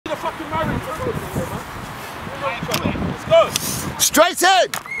fucking married. Let's go. Straight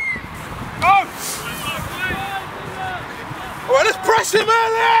in. Go. Alright, let's press him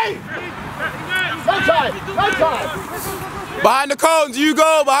early. No time. No time. Behind the cones, you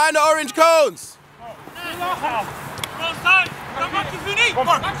go. Behind the orange cones.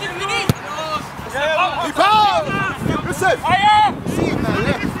 Listen. See him there,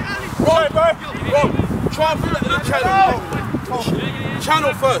 left. Bro. Try and fill it in the channel.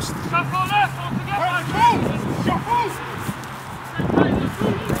 Channel first.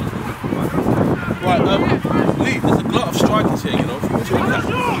 Right, Lee, there's a glut of strikers here, you know. If you take that,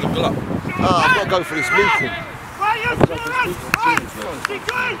 there's a glut. Oh, I've got to go for this meeting. No,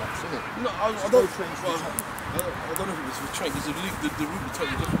 I don't know if it was with train. There's a loop, the route is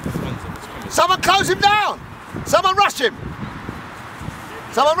totally different. Someone close him down! Someone rush him!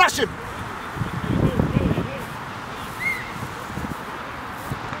 Someone rush him!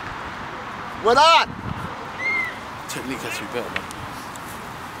 Well done! Technique has to be better, man.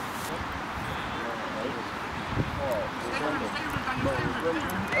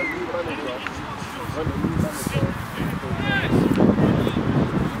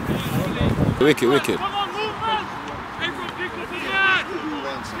 Wicked, wicked.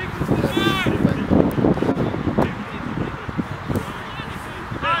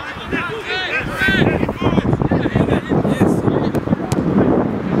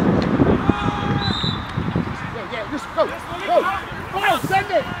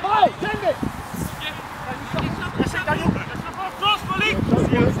 Send it! Send it!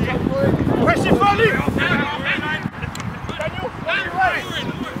 Pressure, Foley!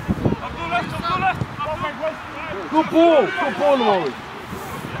 Good ball, Laurie.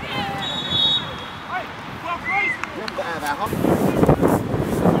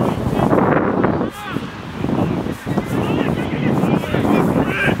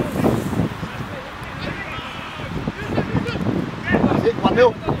 That's it,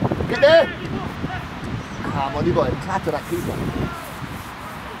 1-0. Get there! Come on, you got him. Clatter that keeper.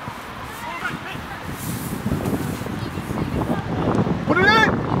 Put it in!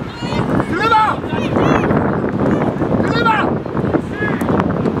 Deliver! Deliver!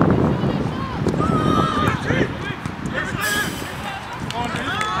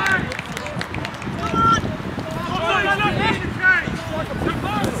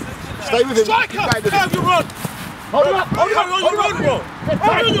 Stay with him. Strike up! How you run? Hold him up! Hold him up! Hold on, run, bro!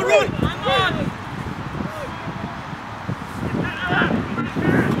 Hold on, you run!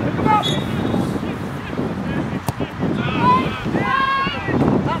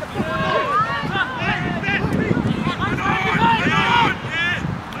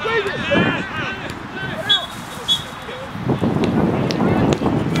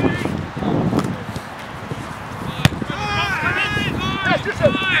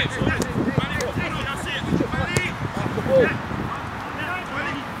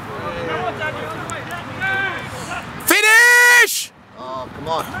 Finish! Oh, come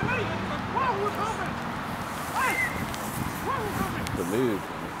on. The move.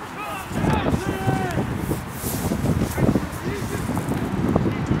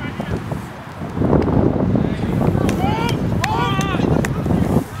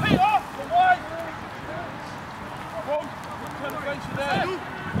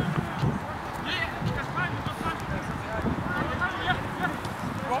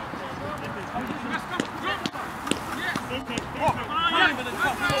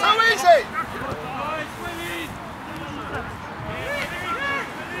 So easy!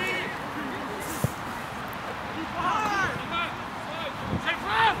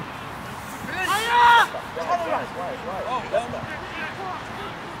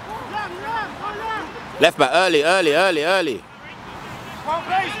 Left back early, early, early, early.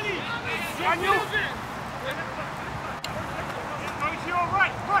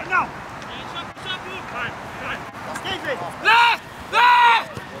 Right now. Left!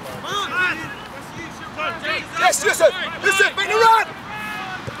 Left! Yes, listen! Listen, make the run!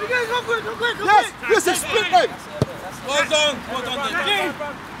 Yes, listen, split them! Well done, Dan.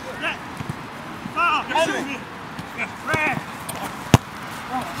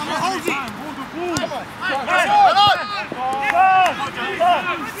 Hold it!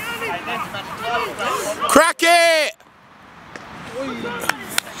 Crack it!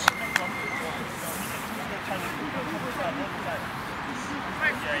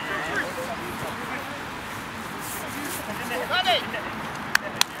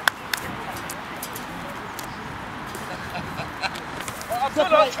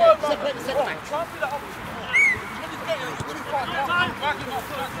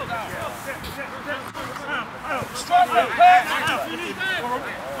 Strike it,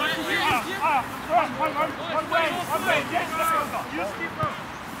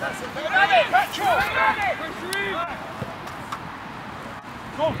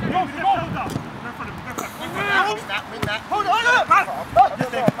 Hold on,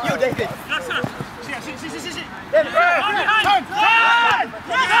 you, David. Yes, sir. See.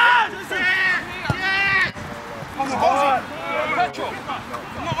 Petrol,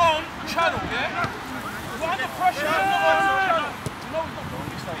 not on channel, yeah? We're under pressure, not on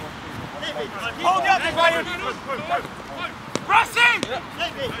channel. Hold up, Brian! Press him!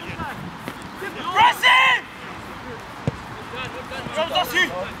 Press him! That's you!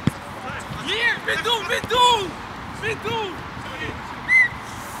 Here! Middle!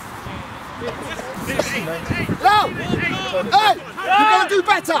 No! Hey! You've got to do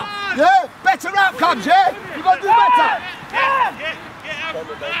better! Yeah? Better outcomes, yeah? You've got to do better!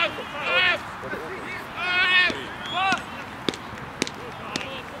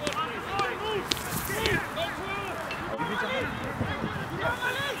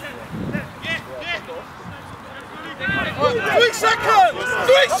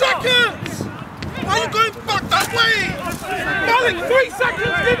 Three seconds! Why are you going back that way? Malik, 3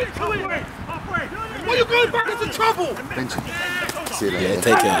 seconds! Give it to him! Why are you going back into trouble? See you later. Yeah,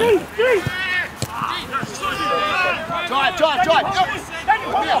 take it. Drive!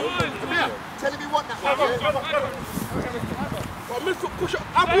 Come here! Tell him you want that one, yeah? Midfield, push up.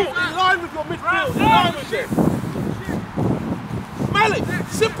 Abu, in line with your midfield. In line with it. Malik,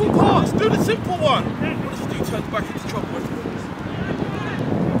 simple pass. Do the simple one. What does he do? Turns back into trouble.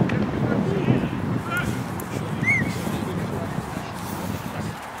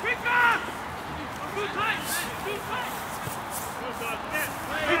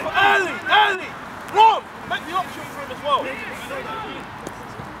 Early. One. Make the option for him as well.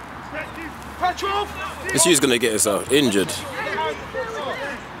 Petrov. This dude's gonna get himself injured.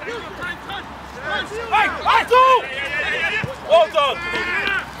 Hey, Abdul! Well done.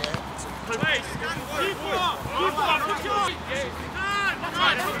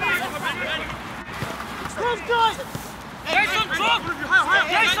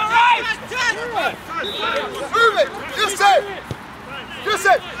 Move it!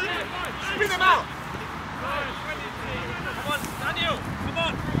 Yusuf! Spin him out! Come on, Daniel! Come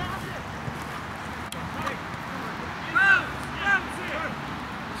on!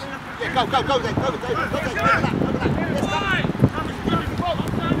 Yeah, go then, go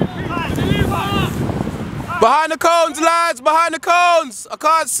Behind the cones, lads! Behind the cones! I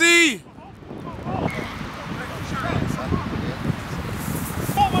can't see!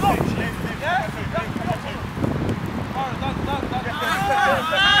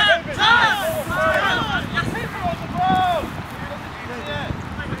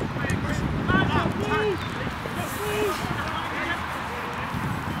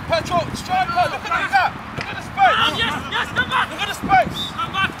 Petrol, striker, look at the gap, look at the space. Yes, come back. Look at the space.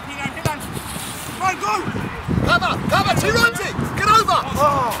 Come back. Come on, go. Cover, two runs it! Get over!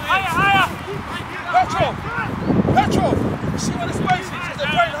 Higher. Petrol, you see where the space is? They're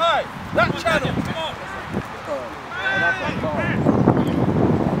playing high. That channel, come on.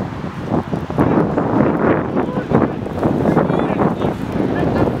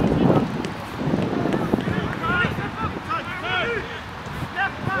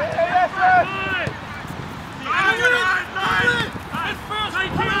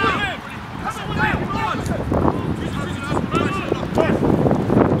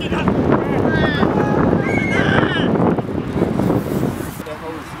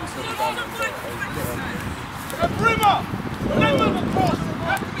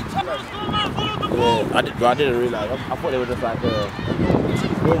 I didn't realise. I thought they were just like a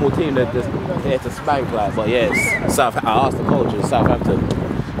normal team that just there to spank, like. But yeah, it's I asked the coach, it's Southampton.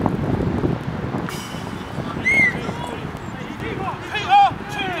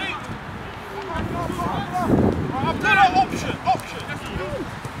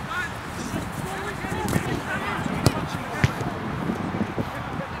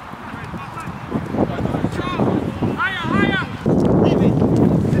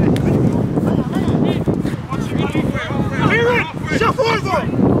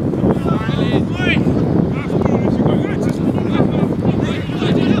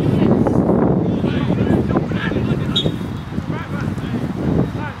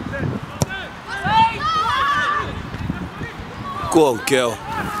 Go on, girl.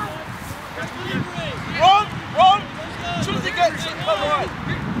 Run! As soon as he gets it, come right.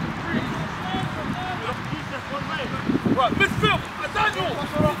 Right, midfield. Daniel,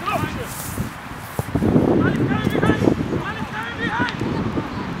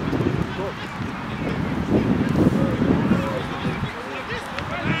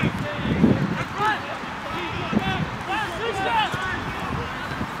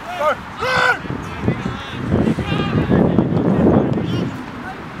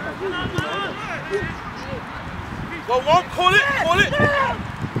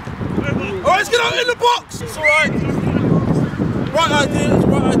 Let's get out in the box. It's all right. Right idea. It's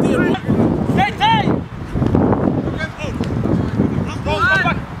right idea. Stay tight.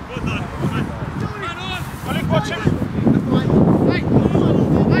 Watch him.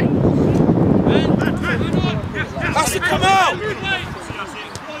 Has to come out.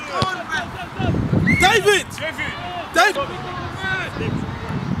 David. David.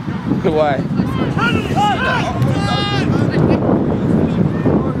 Why?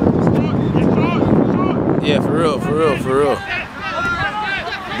 Yeah, for real.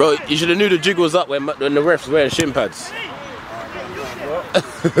 Bro, you should have knew the jig was up when the refs wearing shin pads.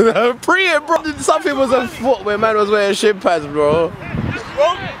 Pre it, bro. Something was afoot when man was wearing shin pads, bro.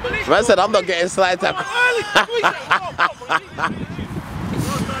 Man said, I'm not getting slide tackle.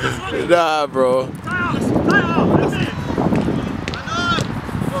 Nah, bro.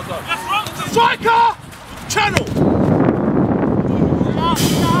 Striker! Channel!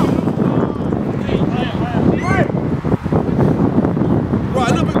 Right,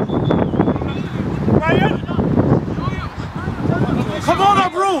 a little bit. Ryan! Come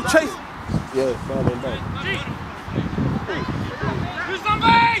on, bro! Chase! Yeah, falling back.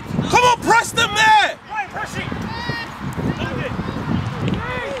 Come on, press them there!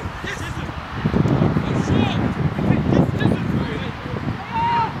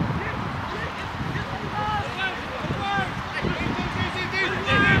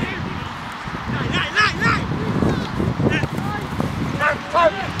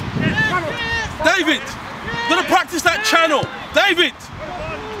 David, you're gonna practice that channel. David,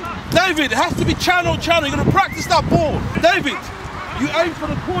 it has to be channel. You're gonna practice that ball. David, you aim for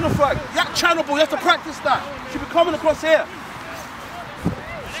the corner flag. That channel ball, you have to practice that. Should be coming across here.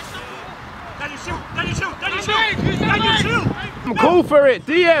 Call for it,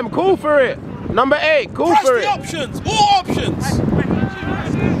 DM, call for it. Number 8, call Press for the it. options, all options.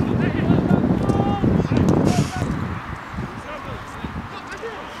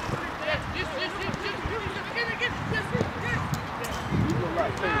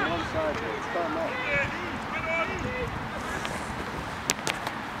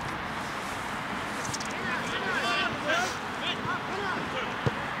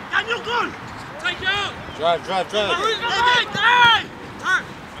 Drive.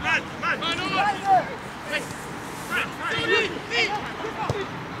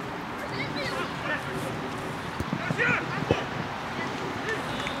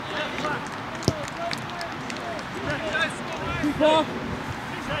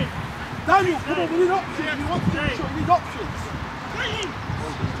 Daniel, come on, we need options. We need options.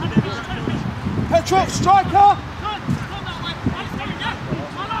 Petrov, striker.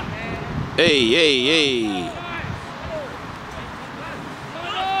 Hey.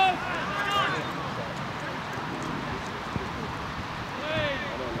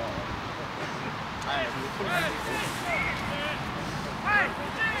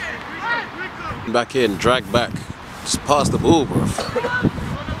 Back in, drag back. Just pass the ball, bro.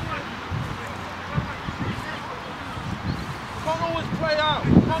 Can't always play out.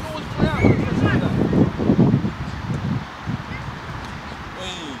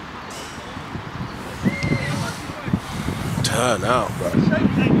 Turn out, bro.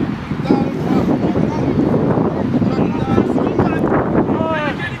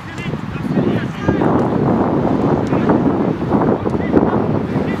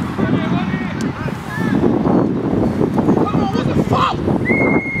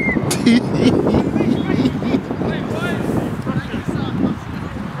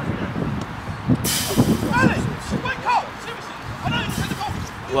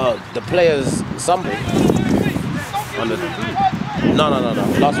 Well, the players, some on the no.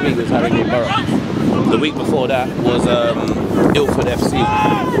 Last week was Harry Borough. The week before that was Ilford FC.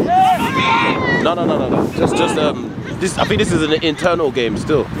 No. Just this. I think this is an internal game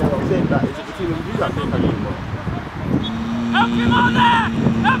still.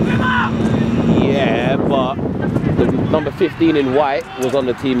 Yeah, but the number 15 in white was on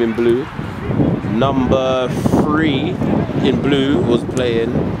the team in blue. Number 3 in blue was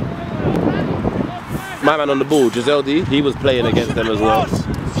playing. My man on the ball, Giselle, he was playing against them as well.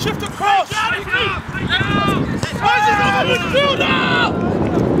 Shift across!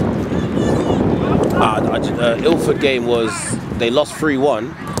 Ilford game was, they lost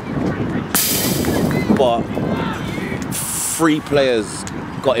 3-1, but 3 players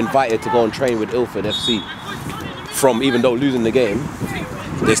got invited to go and train with Ilford FC. From, even though losing the game,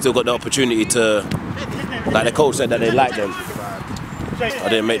 they still got the opportunity to, like the coach said that they liked them. I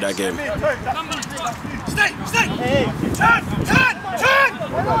didn't make that game. Stay! Turn!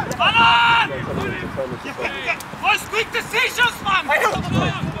 Come on! What's quick decisions, man?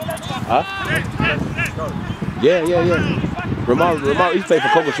 Huh? Yeah. Ramal, he's played for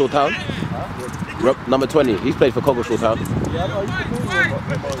Coggeshall Town. Number 20, he's played for Coggeshall Town.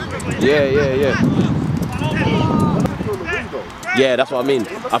 Yeah. Yeah, that's what I mean.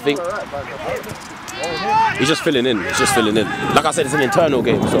 I think he's just filling in. Like I said, it's an internal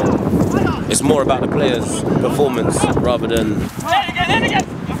game, so it's more about the players' performance rather than.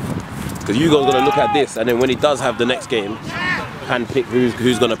 Because Hugo's going to look at this, and then when he does have the next game, handpick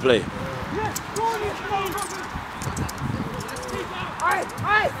who's going to play.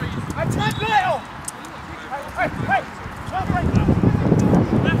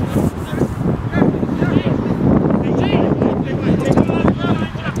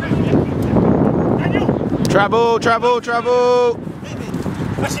 Travel.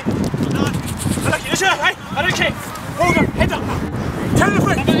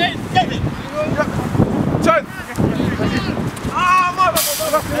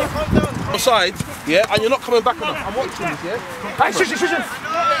 Offside, yeah, and you're not coming back enough. I'm watching this, yeah. Hey, shush.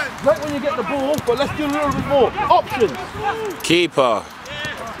 Not when you get the ball, but let's do a little bit more. Options. Keeper.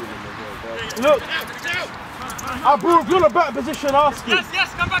 Look. Abu, if you're in a better position, ask him.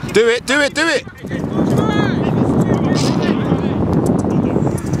 Yes, come back. Do it.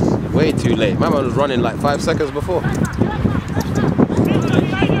 Way too late. My man was running like 5 seconds before.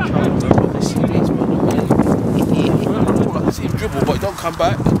 See him dribble, but don't come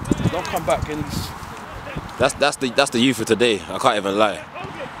back. And That's the youth of today. I can't even lie.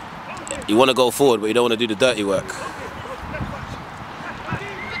 You want to go forward, but you don't want to do the dirty work.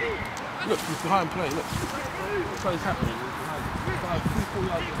 look, he's behind play. Look, that's what is happening.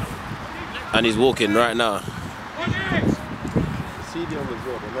 And he's walking right now. CDM as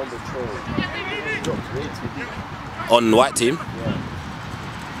well, the number 12. Drops way too deep. On white team. Yeah.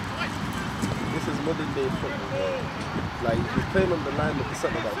 This is modern day football. Like, he's playing on the line with the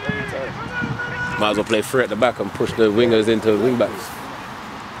centre back every time. Might as well play free at the back and push the wingers into wing backs.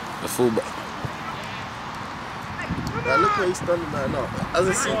 The fullback. Now look where he's standing right now. As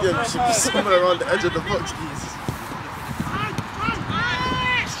a CDM, you should be somewhere around the edge of the box, please.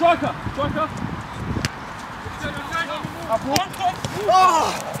 Striker! Oh!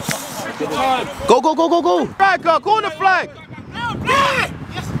 Good time. Go! Striker, corner flag! Hey!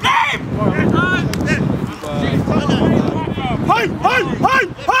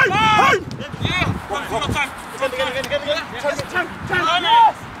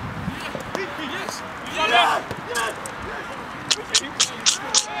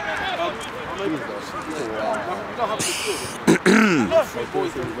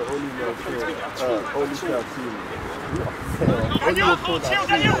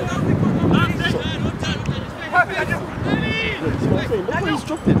 Look where he's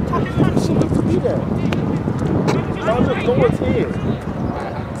dropping. Someone to be there. Now look, no one's here.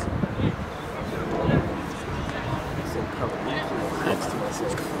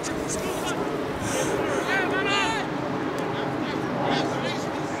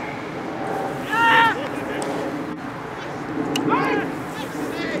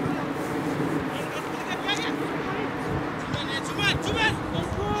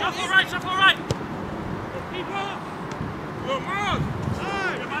 Shuffle right.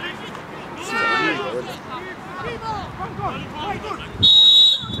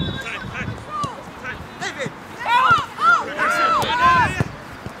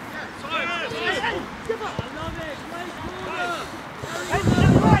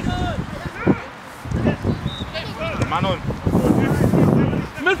 Man on.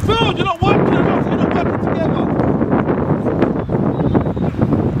 Midfield, you're not working enough, you're not working together.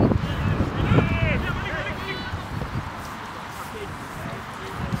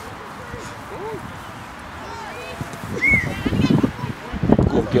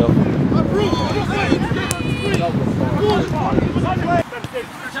 Good girl.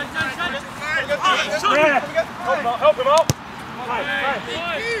 Help him out.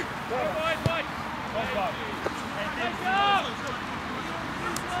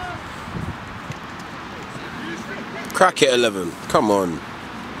 Crack it 11. Come on.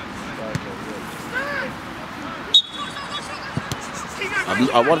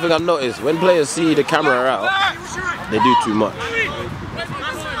 One thing I've noticed, when players see the camera out, they do too much.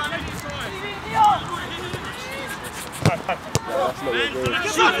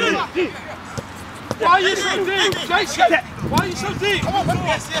 Why are you so deep, Jason? Why are you so deep? Come on,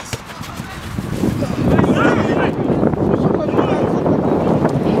 yes.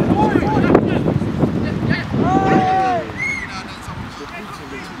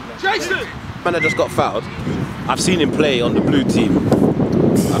 Jason! Man that just got fouled, I've seen him play on the blue team.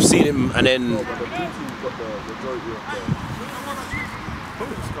 I've seen him and then... But the blue team's got the majority of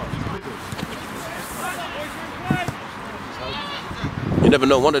the... never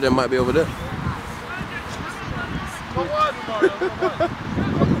know, one of them might be over there.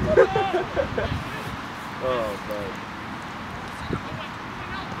 Oh, man.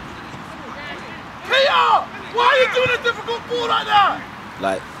 Peter! Why are you doing a difficult ball like that?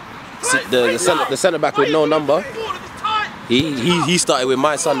 Like, see, the centre back with no number, he started with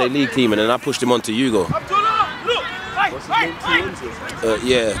my Sunday League team and then I pushed him on to Hugo.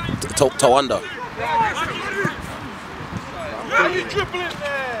 Yeah, Tawanda. How you dribbling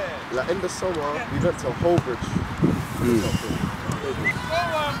there? Like in the summer, we went to Holbridge.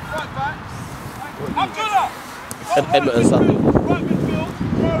 Edmonton Sunday.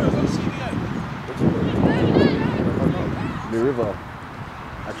 The River.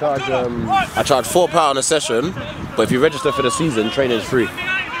 I charge £4 a session, but if you register for the season, training is free.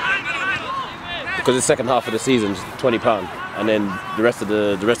 Because the second half of the season is £20, and then the rest of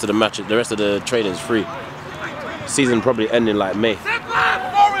the training is free. Season probably ending like May.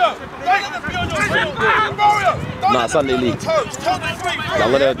 Nah, Sunday League.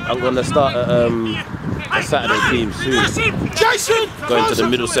 I'm gonna start a Saturday team soon. Going to the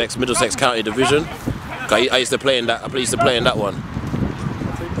Middlesex County Division. I used to play in that. I used to play in that one.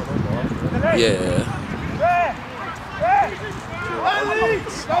 Yeah.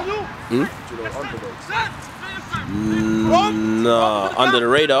 Nah, under the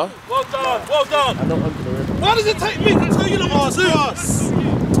radar. Well done, well done. Why does it take me to tell you to do us?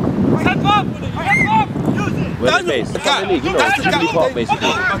 Step up! Where's the base? Sunday League, you know, it's Jubilee Park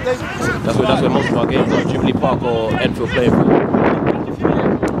basically. That's where most of our games are. Jubilee Park or Enfield playing field.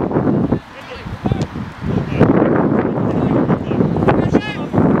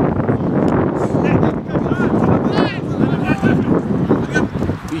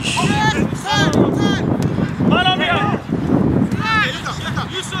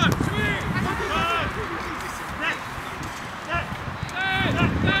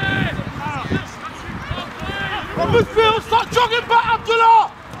 Midfield, start jogging back,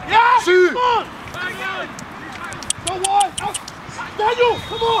 Abdullah! Yeah! Shoot! Come on! Go wide! Daniel,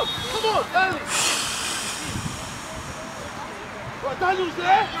 come on! Come on, Daniel! Right, Daniel's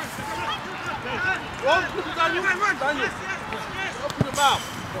there! One, look at Daniel! Daniel! Open your mouth!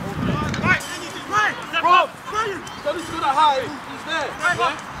 Rob! Don't need to go that high, he's there!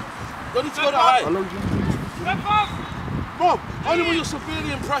 Yeah? Don't need to go that high! Rob, only when you're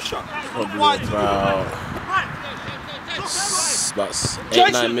severely in pressure. Why do you? About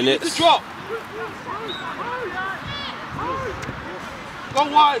 8-9 minutes. Drop. Go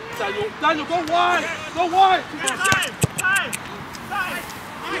wide, Daniel. Daniel, go wide. Go wide.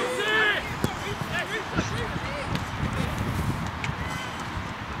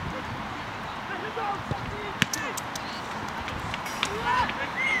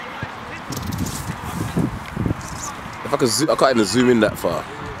 If I could zoom, I can't even zoom in that far.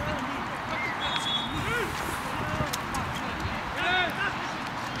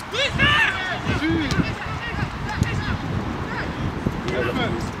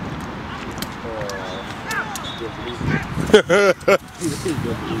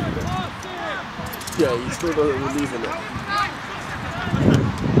 Yeah, he still doesn't believe in it.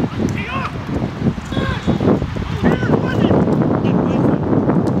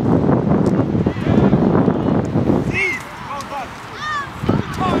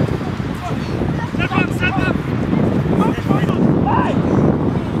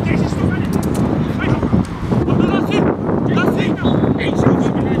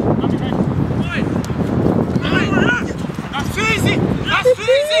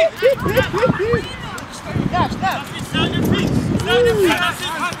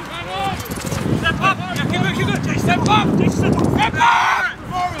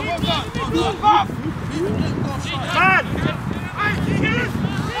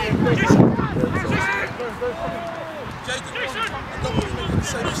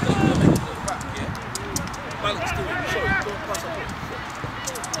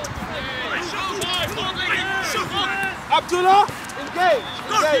 Abdullah, engage.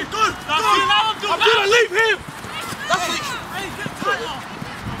 Abdullah, leave him. That's it.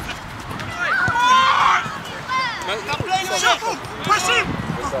 Push him.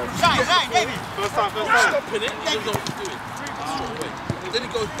 David. First time. Stopping it. He doesn't know what to do it. Then he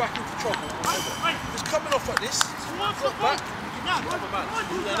goes back into trouble. He's coming off like this. Stop back.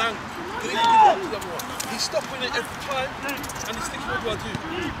 He's stopping it every time, and he's thinking, what do I do?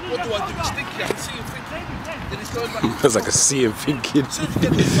 What do I do? He's thinking, I can see him thinking. Then he's going back. That's like a see him thinking.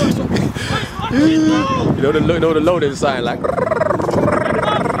 You know the loading sign, like.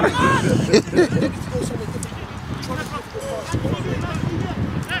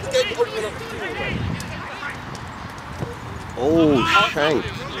 Oh, shank.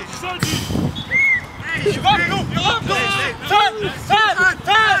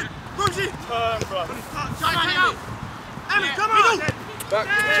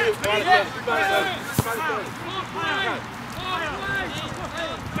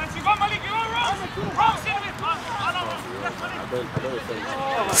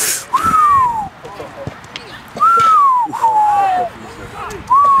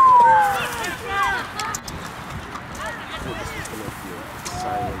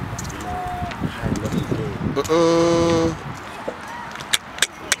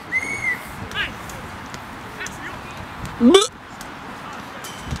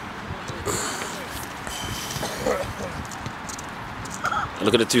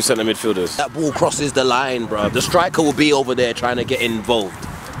 Look at the two centre midfielders. That ball crosses the line, bro. The striker will be over there trying to get involved.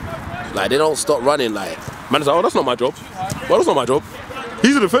 Like, they don't stop running. Like, man's like, oh, that's not my job. Well, that's not my job.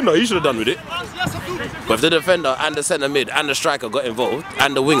 He's a defender. He should have done with it. But if the defender and the centre mid and the striker got involved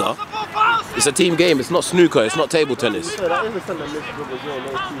and the winger, it's a team game. It's not snooker. It's not table tennis.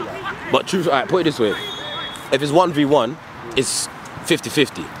 But truth, alright, put it this way. If it's 1v1, it's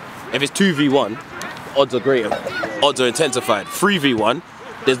 50-50. If it's 2v1, odds are greater. Odds are intensified. 3v1,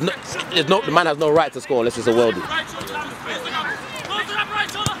 the man has no right to score unless it's a worldie.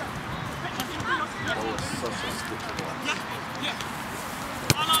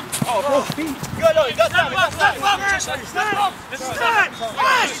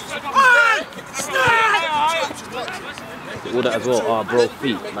 All that as well are bro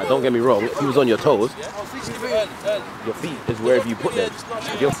feet. Like, don't get me wrong, if he was on your toes, your feet is wherever you put them.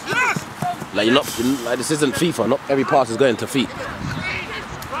 Like, like, this isn't FIFA, not every pass is going to feet.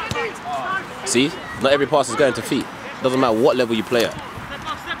 See? Not every pass is going to feet. Doesn't matter what level you play at.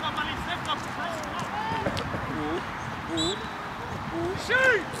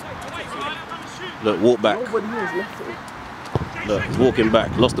 Look, walk back. Look, he's walking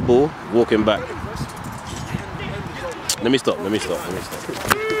back. Lost the ball, walking back. Let me stop.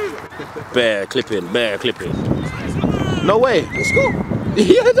 Bear clipping. No way. Let's go.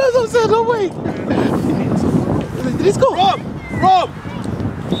 Yeah, that's what I said, no way. Did he score? Rob!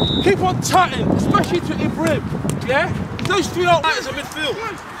 Keep on chatting, especially to Ibrahim. Yeah? Those three outlighters in midfield.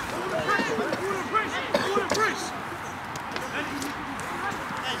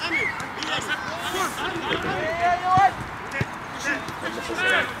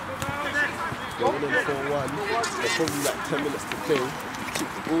 Going in 4-1, there's probably like 10 minutes to play. Keep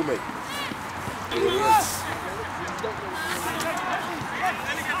the ball, mate.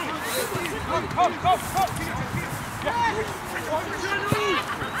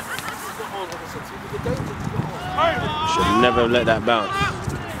 Should never let that bounce.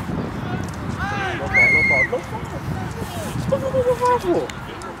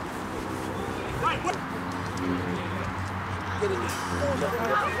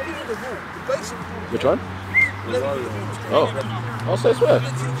 Which one? Oh, I'll say swear.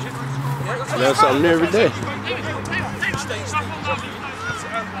 Learn something new every day.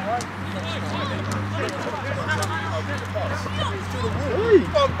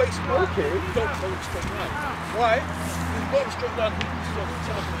 Okay. Why? You've got to straight down.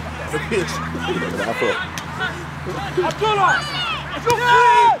 Abdullah! If you're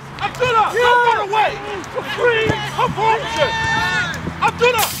free! Abdullah! Don't run away! You're free! Come for option!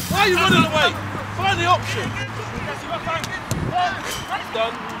 Abdullah! Why are you running away? Find the option!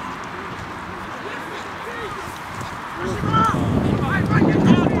 Done.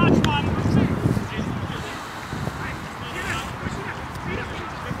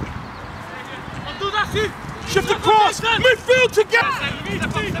 Shift across! Midfield together!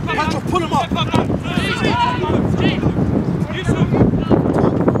 Patrick, pull him up!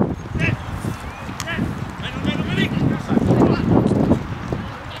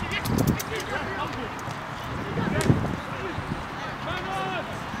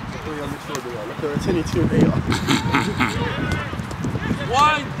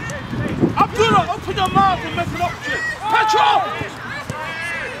 Why? Abdullah, open your mouth and make an option! Patrick!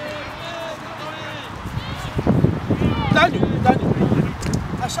 Daniel.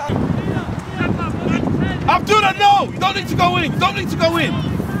 Abdullah, no! You don't need to go in.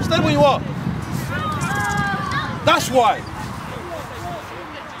 Stay where you are. That's why.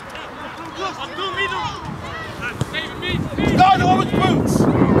 Guy in the orange boots.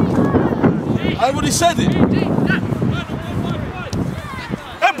 I already said it.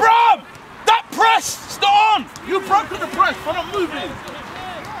 Hey, Bram! That press! It's not on! You've broken the press. We're not moving.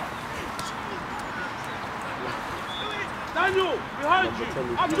 Daniel, behind you.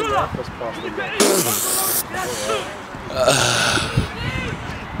 Abdullah!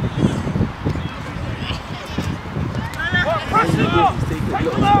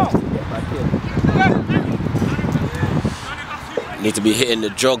 Need to be hitting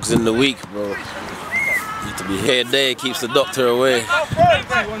the jogs in the week, bro. Need to be here there, keeps the doctor away. Come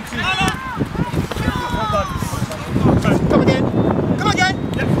again. Come again.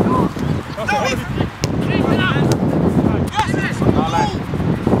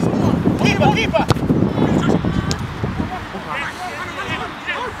 Keeper.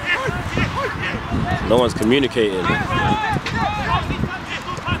 No one's communicating.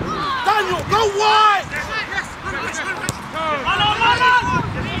 Daniel, go wide!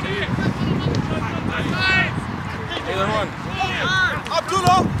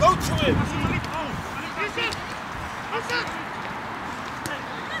 Abdullah, go to him!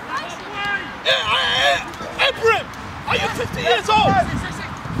 Ibrahim, are you 50 years old?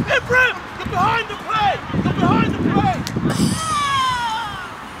 Ibrahim, you're behind the play! You're behind the play!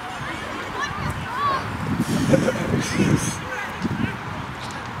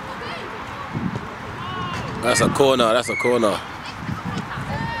 That's a corner, that's a corner.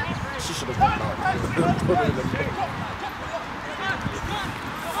 She should have gone out.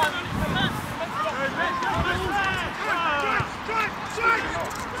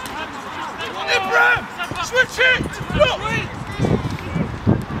 Ibrahim, switch it! Look!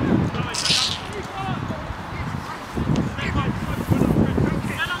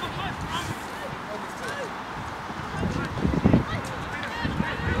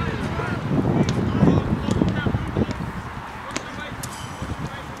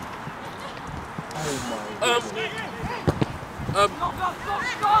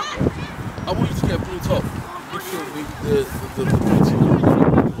 I want you to get blue top. The blue team.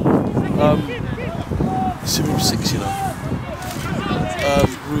 It's in room 6, you know.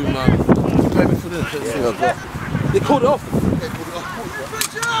 Room, play me for them. They called it off.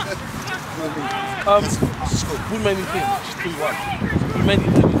 We mainly think just 3-1. We mainly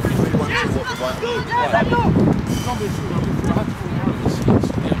think 3-1 to what the white.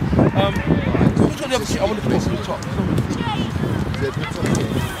 I want to play blue top.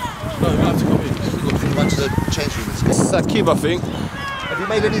 No, we have to come in. We've got to the change room. Sakib, I think. Have you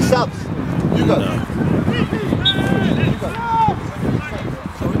made any subs? You go. No.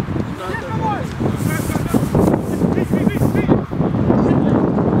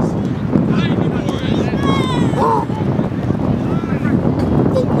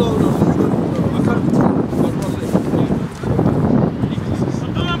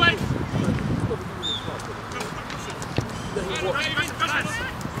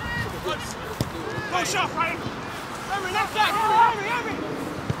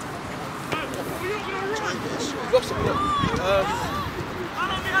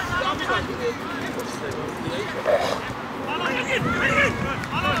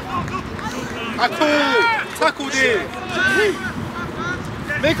 Tackled it.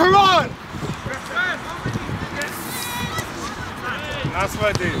 Make a run. That's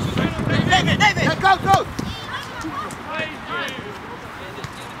what it is. David. Yeah, go.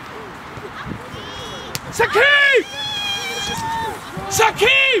 Sakib!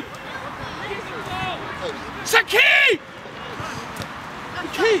 Sakib! Sakib! The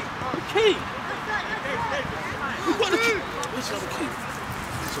key! You've got the key! Where's the other key?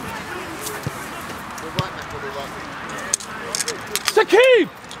 Sakib!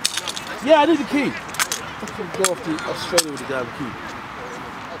 Yeah, I need the key. I can go off to Australia with the damn key.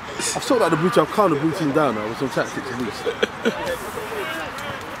 I've sorted out the booty, I've calmed the booty down now. I was on tactics at least.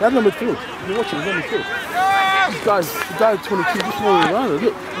 They had no midfield. You're watching, there's no midfield. This guy's the guy 22, just rolling around. Look,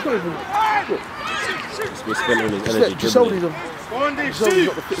 he's not even. Look. He's spending his energy dribbling. Gisoldi's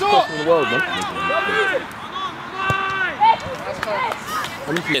not the fittest person in the world, man.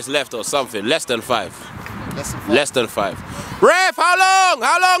 It's left or something. Less than 5. Less than 5. Ref, how long?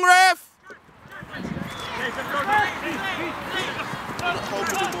 How long, ref?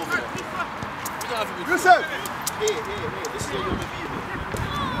 Listen. Here. This is what you're reviewing.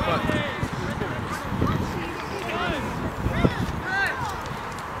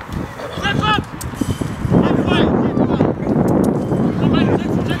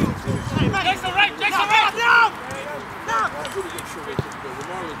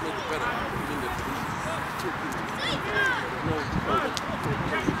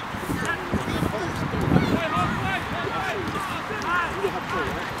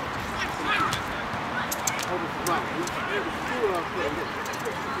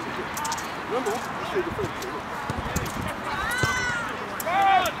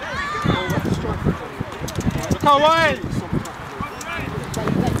 Come on!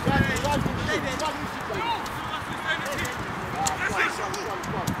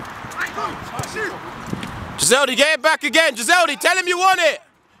 Giseldi, get it back again. Giseldi, tell him you want it.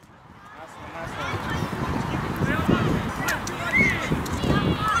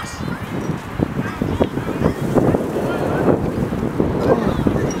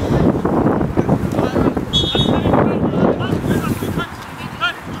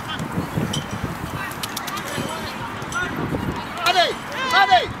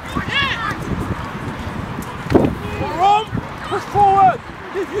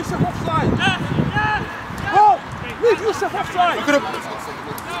 Leave Yusuf offside. Oh, leave Yusuf offside. Good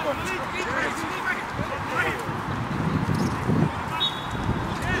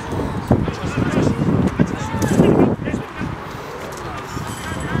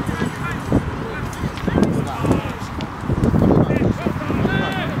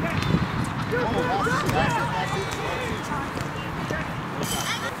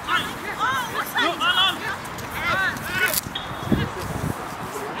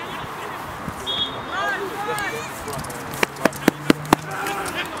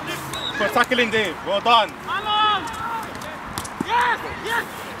tackling, Dave. Well done. Yes! Yes!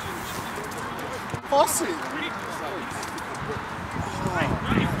 Pass it.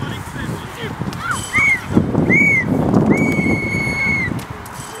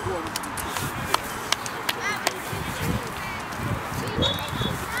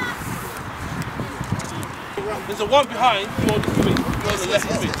 There's a one behind. Go on the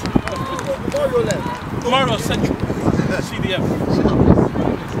left of it. Go your left. Mario Central. CDM.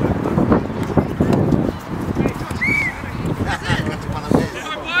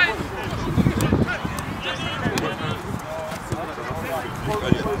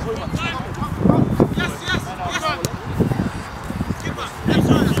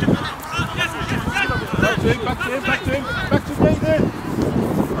 Back to him. Back to David.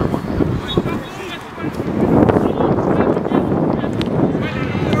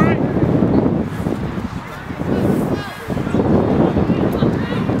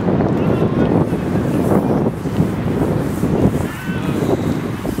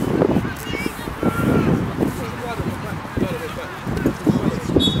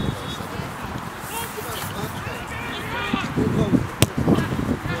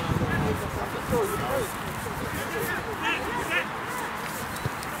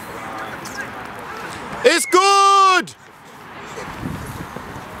 It's good!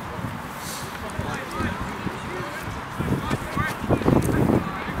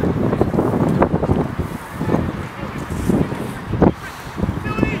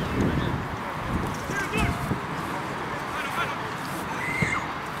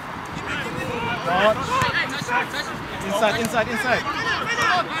 Inside.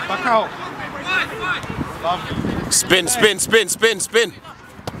 Back out. Lovely. Spin.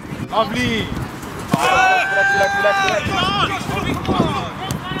 Lovely.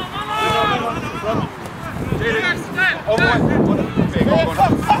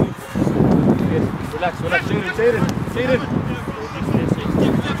 Relax, Jaden.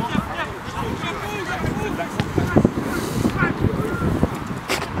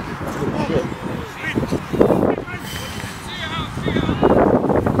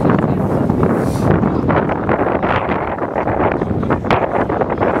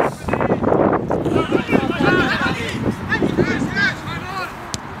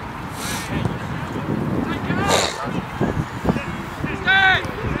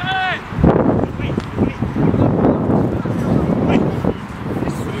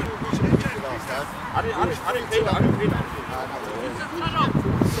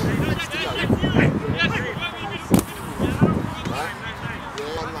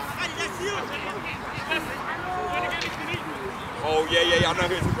 Oh, yeah, I know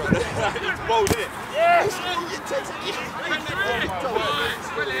who it's about. It's bold, isn't it? Yes.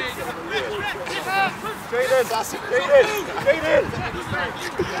 Jaden!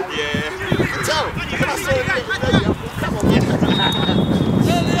 Yeah. Tell. When I say it, come on,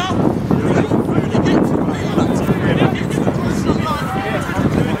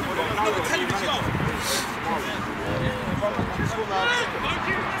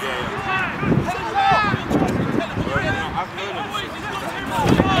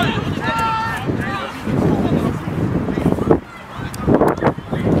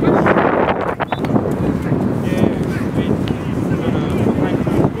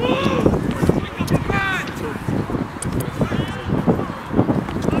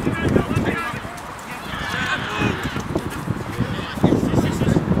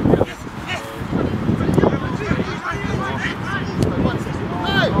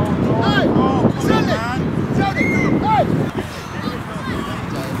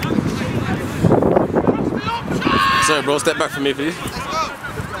 Sorry, bro, step back for me, please.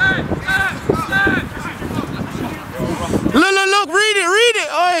 Look, read it!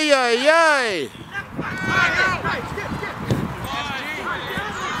 Oi, oi, oi! Hey!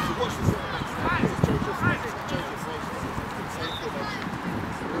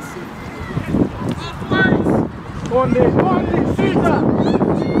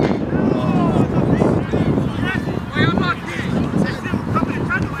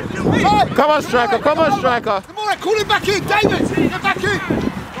 Come on, striker! Come on, call him back in, David! Get back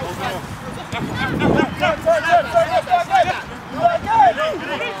in!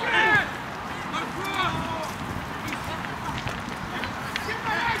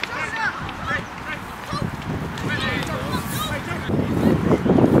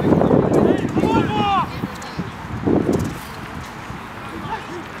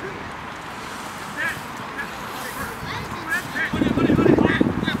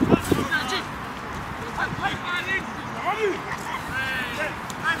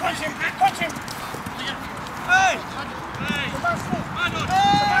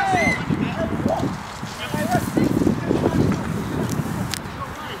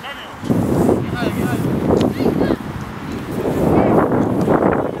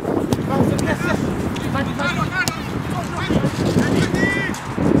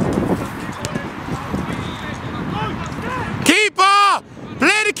 Keeper!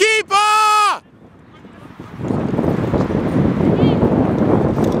 Play the keeper!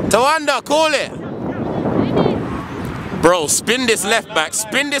 Tawanda, call it! Bro, spin this left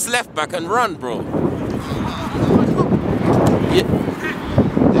back and run, bro. Yeah.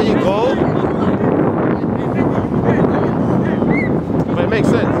 There you go. But it makes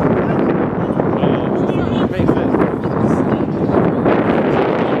sense. It makes sense.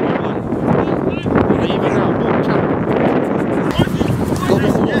 But even now, bro, champ.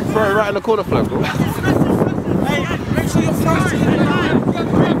 Throw it right in the corner flag, bro. Hey, make sure you're fast.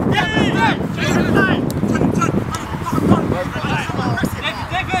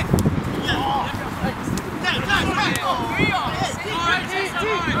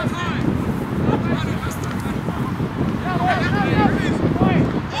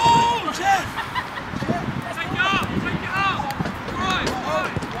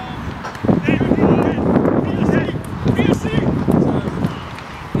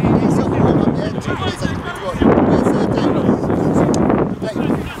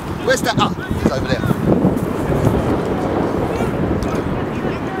 Where's that up? It's over there.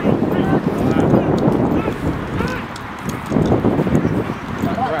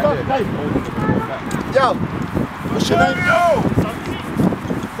 Yo, what's your name?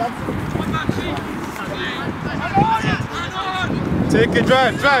 Take it,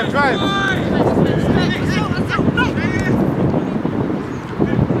 drive.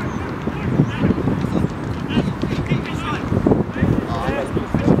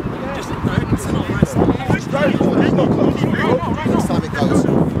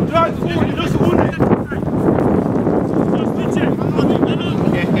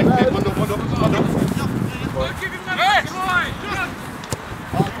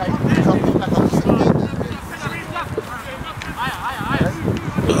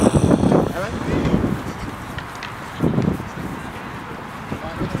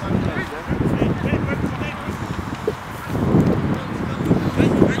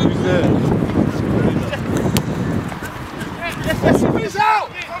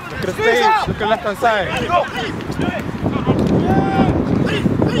 Look at left hand side.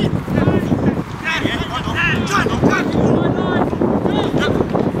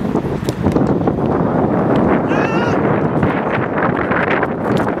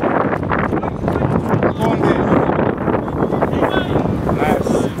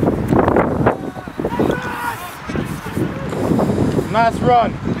 Nice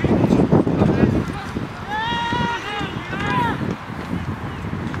run.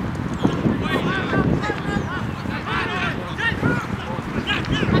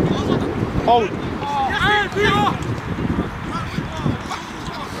 Hold.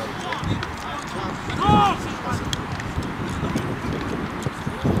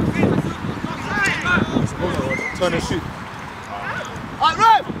 Turn and shoot. Right,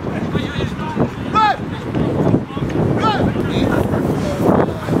 run! Run! Run!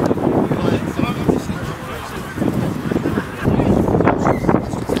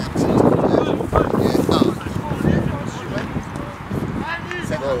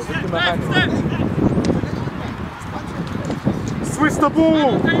 Switch the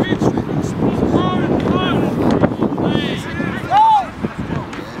ball!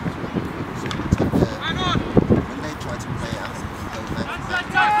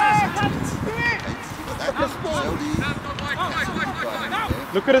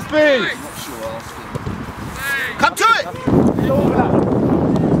 Look at the space! Come to it!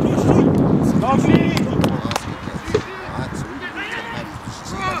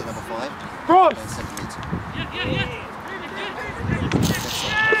 Cross!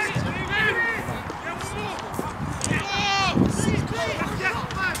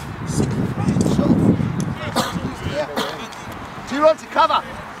 T-Ronty, cover!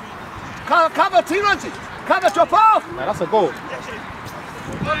 Cover, T-Ronty! Cover, drop off! Man, that's a goal.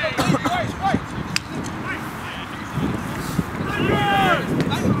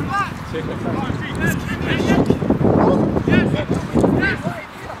 Clear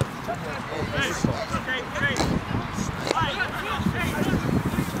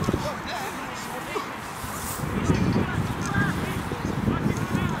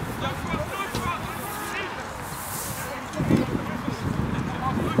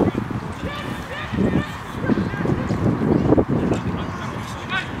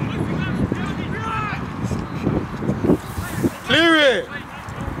it!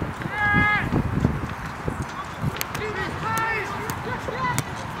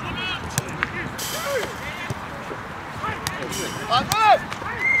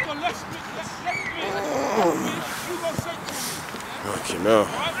 Fucking hell.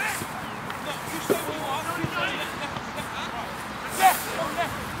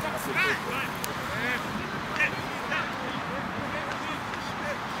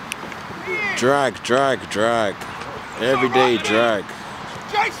 Drag, drag, drag. Everyday drag.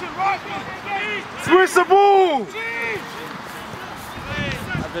 Jason, right? Switch the ball!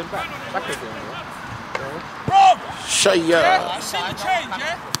 Rob! Shut ya. Yeah, you see the change,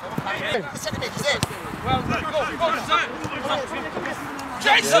 yeah?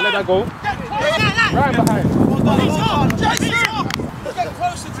 Jason! Yeah, let that go. Right behind. Jason! Get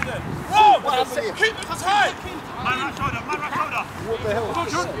closer to them. Rob! Keep them tight! Man right shoulder, man right shoulder. What the hell?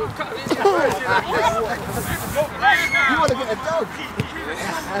 You want to get a dog?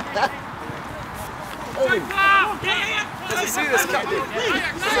 Does he see this cat?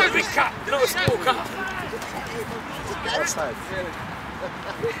 It's not a big cat, not a small cat.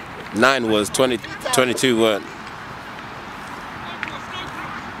 9 was 20, 22 weren't.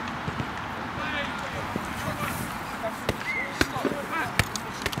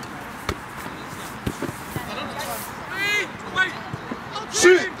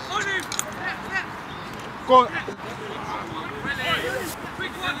 Shoot! Go!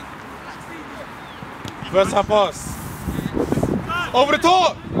 First half pass. Over the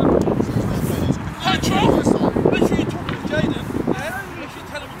top! Control! Make sure you talk to Jaden. Yeah? Make sure you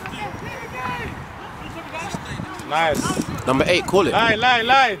tell him what to do. Nice. Number 8, call it. Line, line,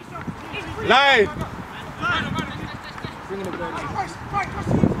 line. Line.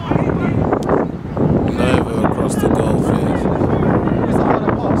 Never across the goal field.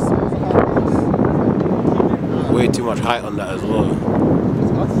 Way too much height on that as well. If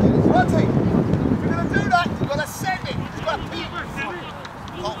you're going to do that, you've got to send it. You've got to peek.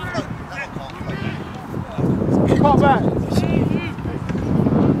 Cut back. Yeah.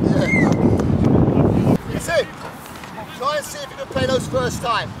 That's it. Try and see if you can play those first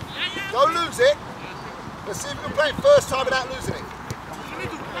time. Don't lose it. But see if you can play it first time without losing it.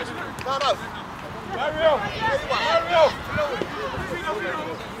 No, no. Hurry up. Hurry up.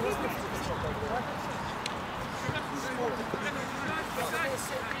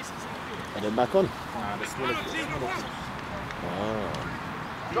 And then back on.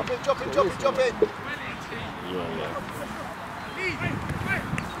 Drop it, drop it, drop it, drop it. Yeah.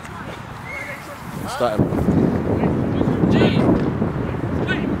 Start him.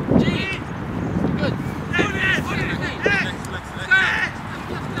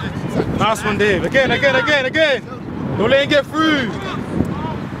 Nice one, Dave. Again. Don't let him get through.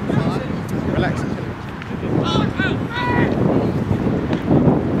 Relax.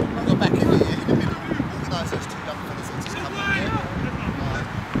 Go back in the middle. Organise those two young fellas that just come in here.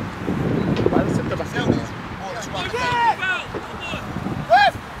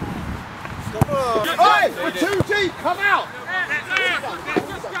 Hey, we're too deep. Come out.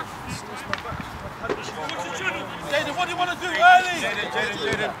 Jaden, what do you want to do early?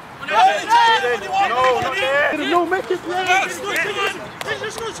 Jaden. Early, Jaden, what do you want? No, make it play.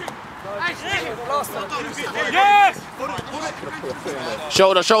 Yes!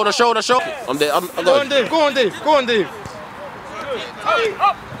 Shoulder. I'm there. I'm Go on, Dave.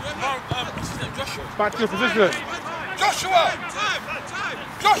 Up! Back to your position. Joshua!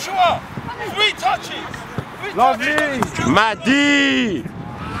 3 touches! Lovely. Maddie!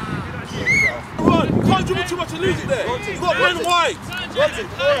 Run! Can't dribble too much and lose it there. You've got Ben White!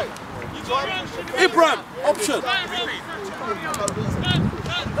 Ibrahim, option!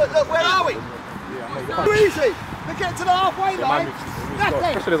 Look, where are we? Too easy. They're getting to the halfway line.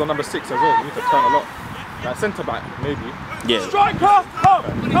 Especially on number 6 as well. You need to turn a lot. Like centre back, maybe. Yeah. Striker! Come!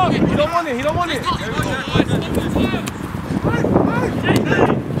 He don't want it,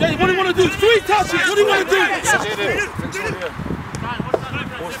 Jay, what do you want to do? 3 touches, what do you want to do?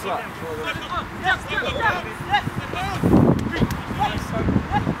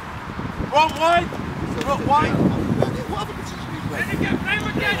 Wrong wide.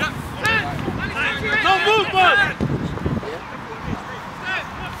 No movement.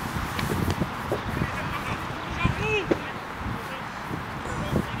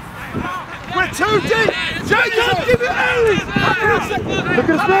 Look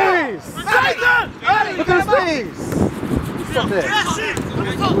at the space! Look at the space! Stop there.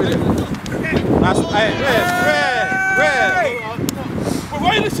 Nice. Hey, red. Why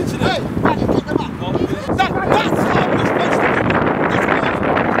are you listening to that? That's how we're supposed to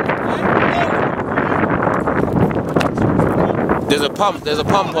do. There's a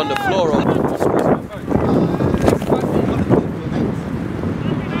pump on the floor on.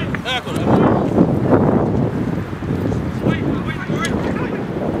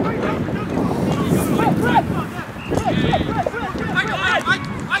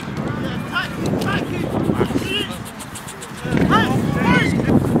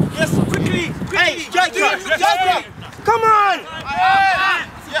 Come on!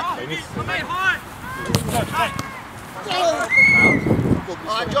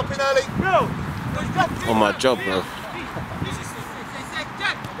 Alright, drop in early. On my job, bro.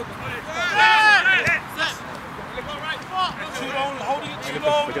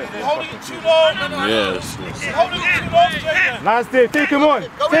 Yes. Nice, Dave. Take him on.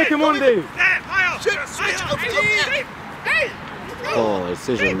 Take him on, Dave. Switch over to the Oh,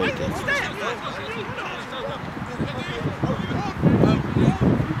 decision making.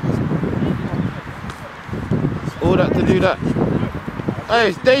 All that to do that.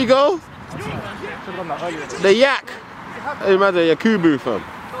 Hey, there you go. The yak. Hey, man, the Yakubu fam.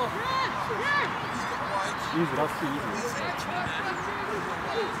 Easy, that's too easy.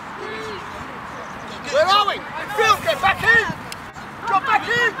 Where are we? Phil, get back in! Drop back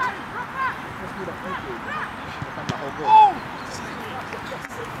in! Oh!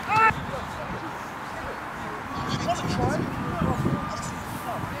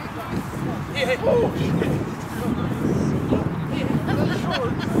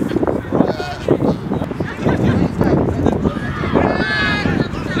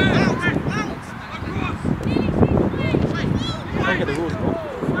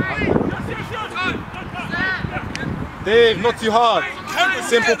 Dave, not too hard.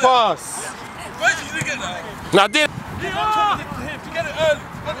 Simple pass. Where did you get that? I did. To get it early.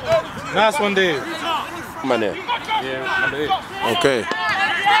 Nice one, Dave. Come on here. Yeah, number 8. Okay.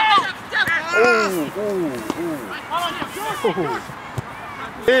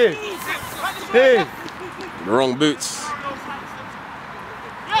 Dave. Dave. The wrong boots.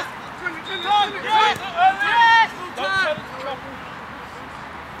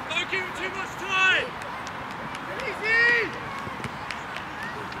 Don't give him too much time.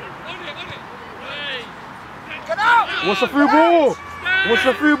 What's the through ball? What's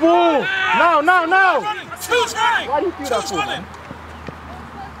the through ball? Now. Two's running. Why do you do that for, man?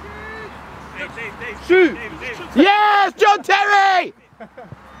 Shoot. Yes, John Terry!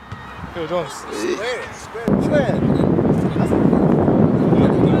 Phil Jones.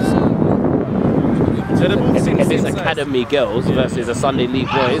 If it's academy girls versus a Sunday league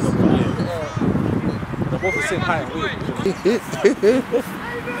boys. They're both the same height.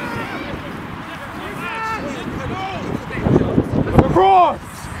 Cross!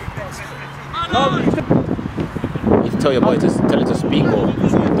 You tell your boy to tell it to speak or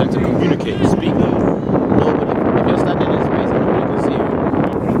tell it to communicate, to speak. Nobody, if you're standing in space, nobody can see you.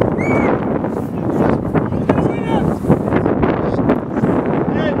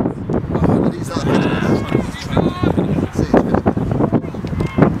 These are academies.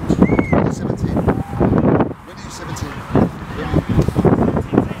 17. When are you 17?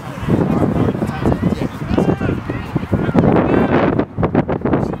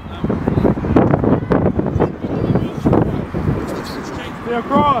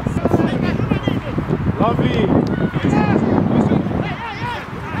 Across. Lovely.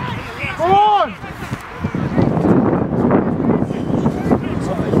 Come on.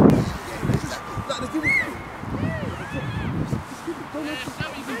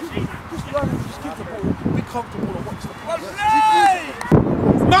 Be comfortable and watch the play.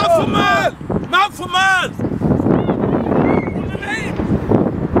 Man for man! Man for man!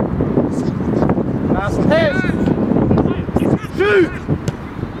 Nice hit. Shoot.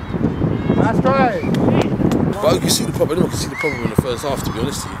 Nice try. But you can see the problem. Anyone can see the problem in the first half. To be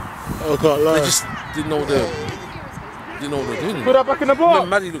honest with you, I can't lie. they just didn't know what they're doing. Put that back in the box.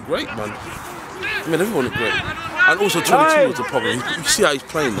 Maddie looked great, man. I mean, everyone looked great. And also 22 was the problem. You can see how he's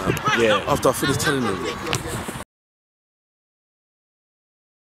playing now. Yeah. After I finished telling him.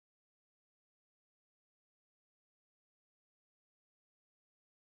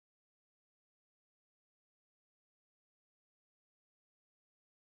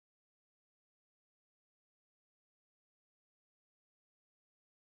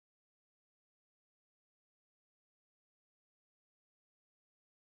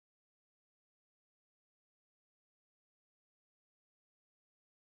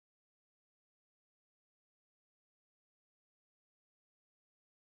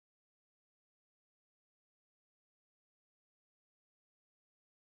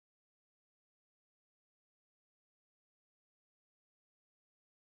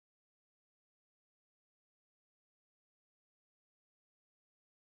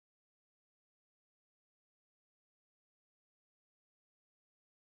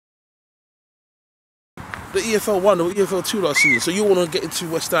 the EFL 1 or EFL 2 last season. So you want to get into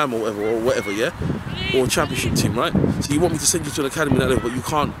West Ham or whatever, yeah? Or Championship team, right? So you want me to send you to an academy that level, but you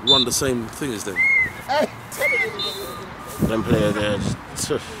can't run the same thing as them. Them players there.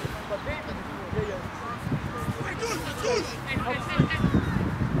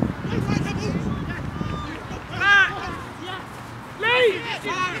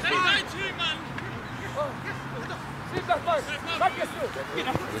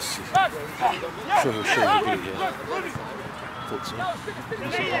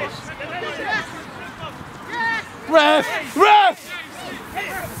 Ref!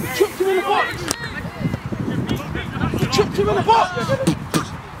 Chucked him in the box! Chucked him in the box!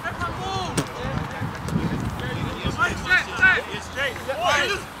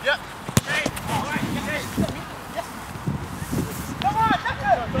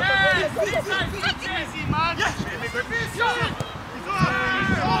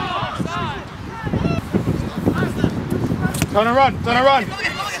 Turn and run.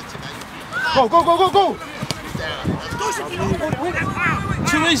 Go.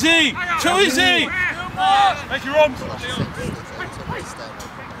 Too easy! Thank you, Ron.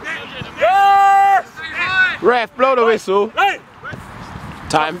 Ref, blow the whistle. Hey!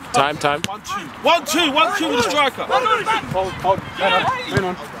 Time. 1-2 with the striker. Hold. Lean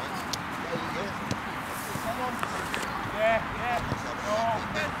on.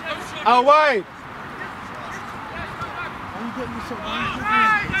 Out wide.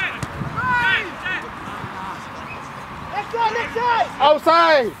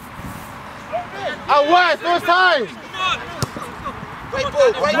 Outside. Out wide, first time. Great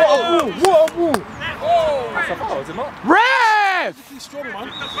ball. What a ball. Ref! He's strong, man.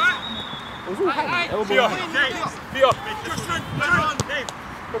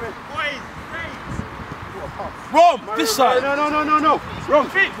 Rom, this side. No. Wrong.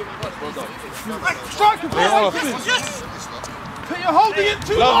 Striker, put you're holding it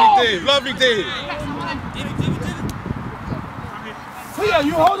too long. Lovely Dave. Peter,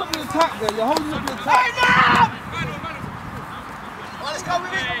 you hold up the attack there. You're holding up the attack. Let's go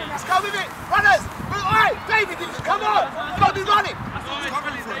with it. Runners. Alright, David, come on. You've got to be running.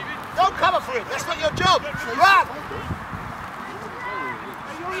 Don't cover for him. That's not your job. Run.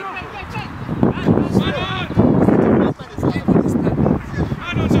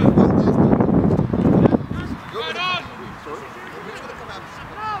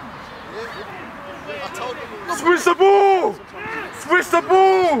 Switch the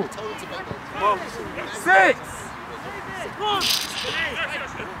ball. 6.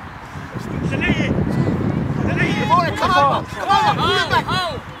 Come on. Pull it back.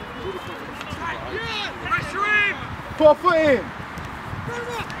 Put a foot in.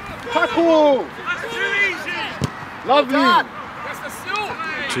 Tackle. Lovely.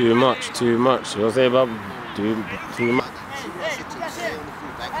 Too much. You'll say about too much.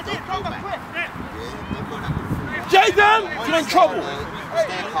 Jaden, you're in trouble.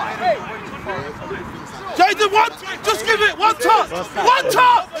 Jaden, just give it one touch.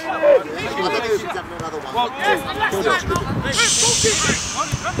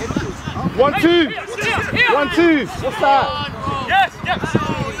 1-2. What's that? Yes.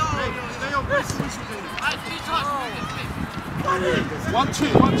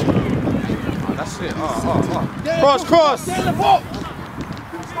 1-2. That's it. Cross.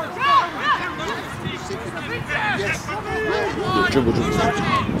 Dribble.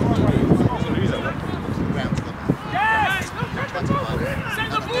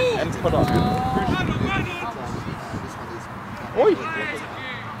 Oi.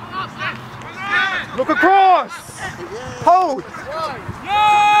 Look across. Hold.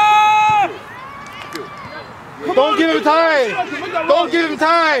 Don't give him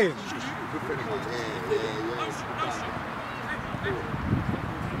time.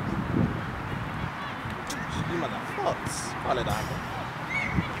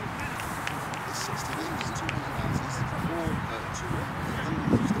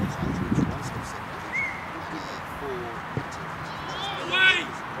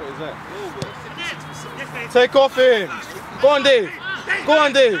 Take off him. Go on, Dave.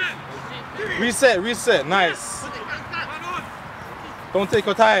 Reset. Nice. Don't take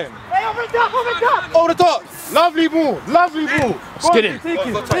your time. Over the top. Lovely ball. Skid him.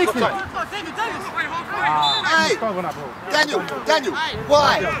 Take it. Hey, Daniel,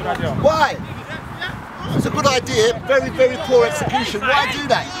 why? It's a good idea, very, very poor execution. Why do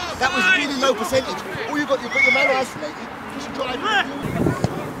that? That was really low percentage. All you've got your man isolated. Just drive.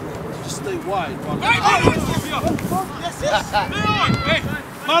 Just stay wide. Yes.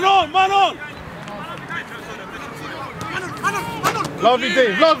 Man on. Lovely,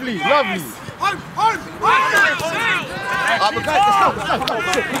 Dave. Lovely.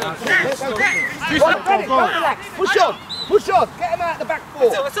 Push on, push on, get him out the back four.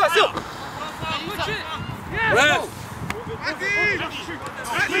 Ref.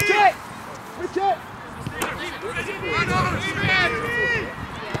 Richard! Richard!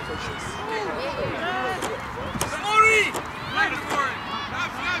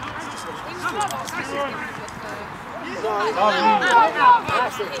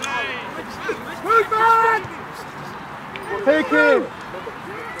 Movement! Take him.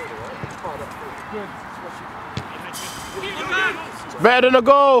 Better than a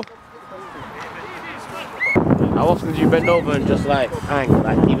goal. How often do you bend over and just like hang,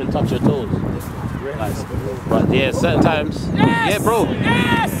 like even touch your toes? Like, but yeah, certain times. Yeah, bro.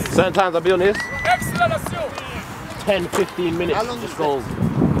 Certain times I'll be on this. 10, 15 minutes. Just go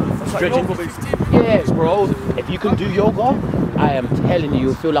stretching. Yes, bro. If you can do yoga, I am telling you,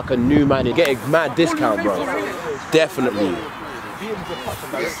 you'll feel like a new man. You get a mad discount, bro. Definitely. Beating the touch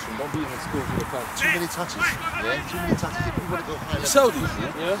and direction, don't beat in school all the time. Too many touches. Yeah, too many touches. If you want to go high level. Sold you?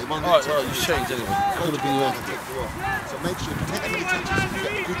 They won't Alright, take you changed anyway. Could have been wrong to take you off. So make sure you take that many touches, you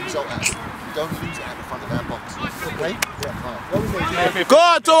get a good result out of it. You don't lose it at the front of that box. Okay? Yeah, fine. Go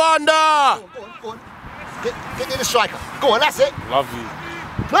on, Tawanda! Go on. Get near the striker. Go on, that's it. Love you.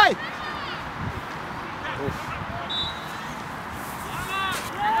 Play!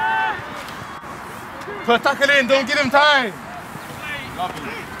 Put a tackle in, don't give him time.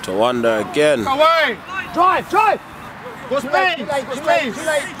 Tawanda again. Away. Drive! Go space. Too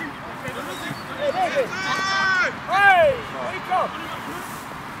late.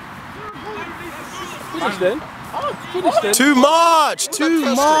 Finish then. Finish then. Too much! Too How do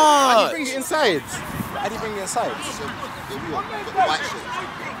you much! bring it inside? How do you bring it inside? White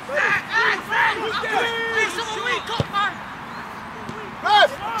shit.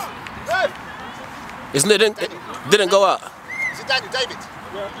 Isn't it? Didn't go out. Is it Daniel? David?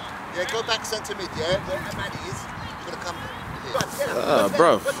 Yeah, go back centre mid, yeah? Where Manny is, you're going to come here.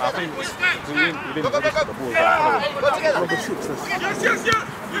 Bro. Go together.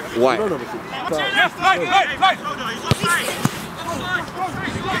 Why? Tell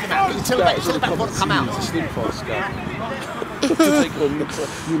the back, want to come out. Slim fast guy. To take on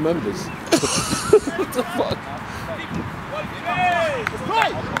new members. What the fuck?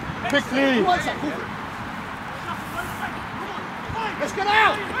 Quickly. Let's get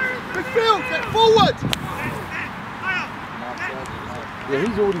out! Midfield, get forward! Yeah,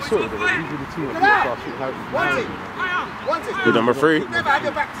 he's already sorted it. He's with the team. Get out! Want it! Good number 3. You never have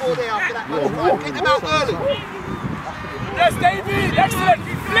your back four there after that. Get them out early. Yes, David! Excellent!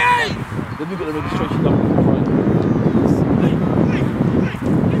 Play! Then we got the registration number.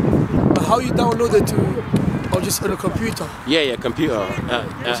 How you download it to, or just on a computer? Yeah, computer.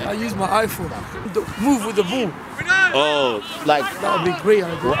 I use my iPhone. Move with the ball. Oh, like That would be great.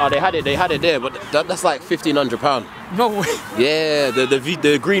 oh, they had it there, but that's like £1,500. No way. Yeah,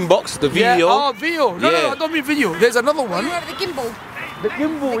 the green box, the video. Yeah, oh, video. No, Yeah. I don't mean video. There's another one. You have the gimbal. The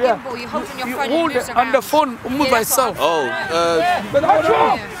gimbal, The yeah. gimbal, you hold on your You phone hold and moves it on the around. phone, move by that's what itself. Oh,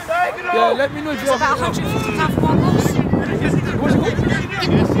 Yeah, let me know if you It's about have £150 for goggles. What's it called?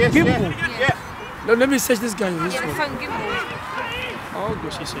 Gimbal. Yeah. No, let me search this guy. This Yeah, the one. phone gimbal. Oh,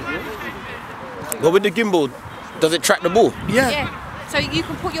 gosh, he said, yeah. but with the gimbal, does it track the ball? Yeah. Yeah. So you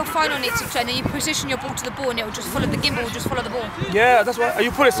can put your phone on it and then you position your ball to the ball and it will just follow the gimbal, will just follow the ball. Yeah, that's why.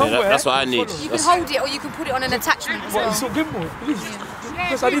 You put it somewhere. that's what I need. You can hold it or you can put it on an attachment as Well, well. it's so gimbal, please.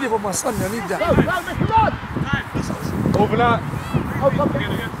 Because I need it for my son. I need that. Overlap.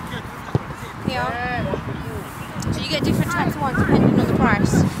 Yeah. So you get different types of ones depending on the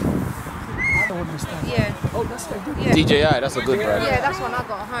price. I don't understand. Yeah. Oh, that's like good. Yeah. DJI, that's a good brand. Yeah, that's one I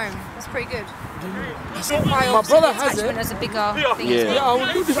got at home. That's pretty good. My brother has it. As a bigger thing. Yeah. Yeah, I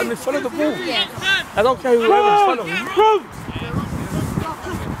will do this and they follow the ball. Yeah. I don't care whoever's following.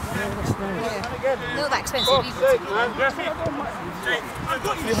 Not that expensive.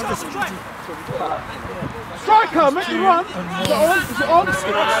 Striker, make it run. Is it on?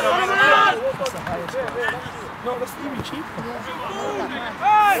 No, that's even cheaper.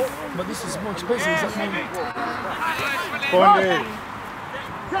 But this is more expensive. Is that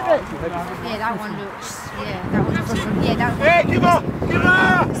Yeah, that one looks. Yeah, that one's different. Yeah, that one. Hey, give up! Give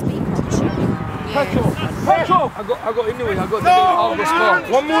up! Petrol! I got anyway, I got the August car.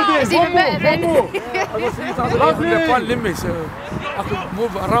 One more day, It's even better then. I got 3,000 the fun limit, so I could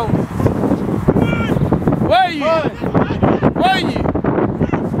move around. Where are you? Where are you?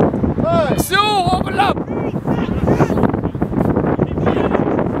 Still overlap!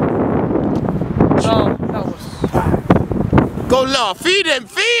 No, that was... Go low, feed him!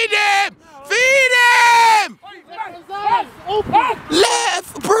 Feed him! Feed him!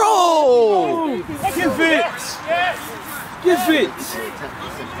 Left, bro! Give it! Give it!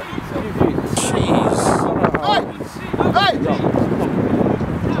 Jeez. Hey!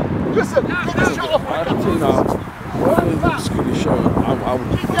 Listen, get the shot off. I have to tell you now, working with Scooby Show, I would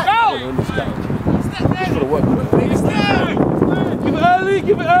understand. Just for the work. Give it early,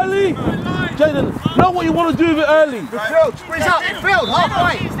 give it early! Jaden, know what you want to do with it early. Midfield, squeeze up, midfield,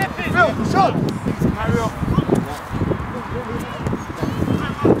 halfway. Midfield, shot.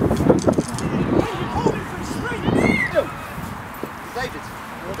 David.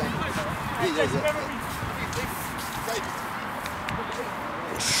 Yeah.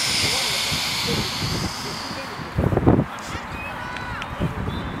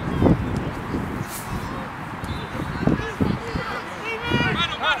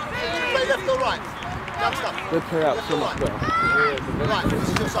 Play left or right? They play out so much better. Right, this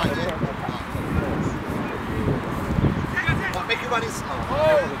is your side, yeah? Right, make it run his...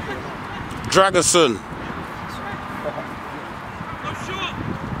 Dragerson.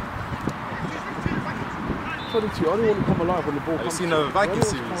 I only want to come alive when the ball comes. Have you seen the Viking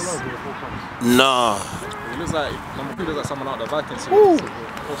series? Nah. It looks like number 2 looks like someone out of the Viking series.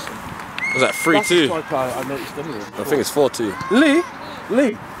 Awesome. Was that 3-2? That's I noticed anyway. I think it's 4-2.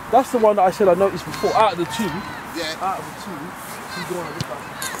 Lee, that's the one that I said I noticed before. Out of the two, Yeah. out of the two, he's the one I looked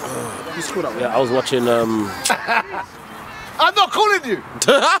at. He scored that one. Yeah, I was watching. I'm not calling you!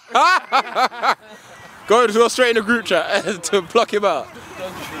 Go straight in the group chat to block him out.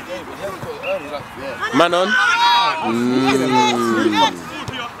 Man on.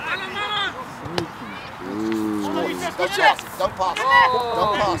 Don't pass.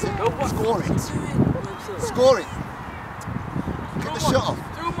 Don't pass it. Score it. Score it. Get the shot off.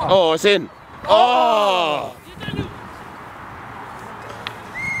 Oh, it's in. Oh.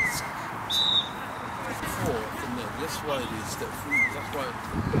 That's why they stepped through. That's why it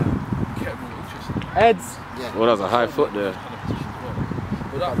kept me interested. Heads. Well, that was a high foot there.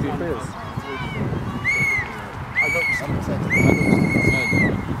 Without two players.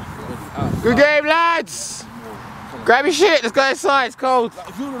 Good game, lads. Grab your shit. Let's go inside. It's cold.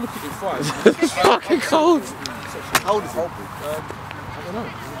 If you want to look at it fine, It's fucking cold. How old is he? I don't know.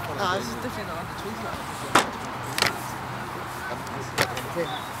 Nah, this is definitely not under 20.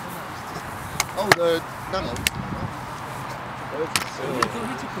 Oh, no.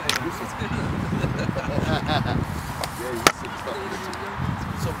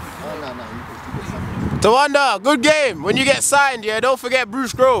 Tawanda, good game. When you get signed, yeah, don't forget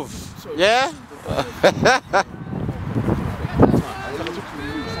Bruce Grove. Yeah?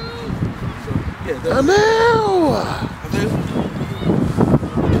 I know.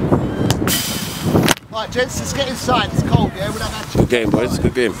 Right, gents, let's get inside. It's cold, yeah? We'll have that. Good game, boys.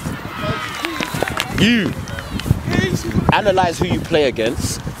 Good game. You analyze who you play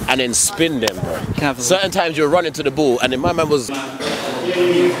against and then spin them, bro. Certain times you're running to the ball, and then my man was.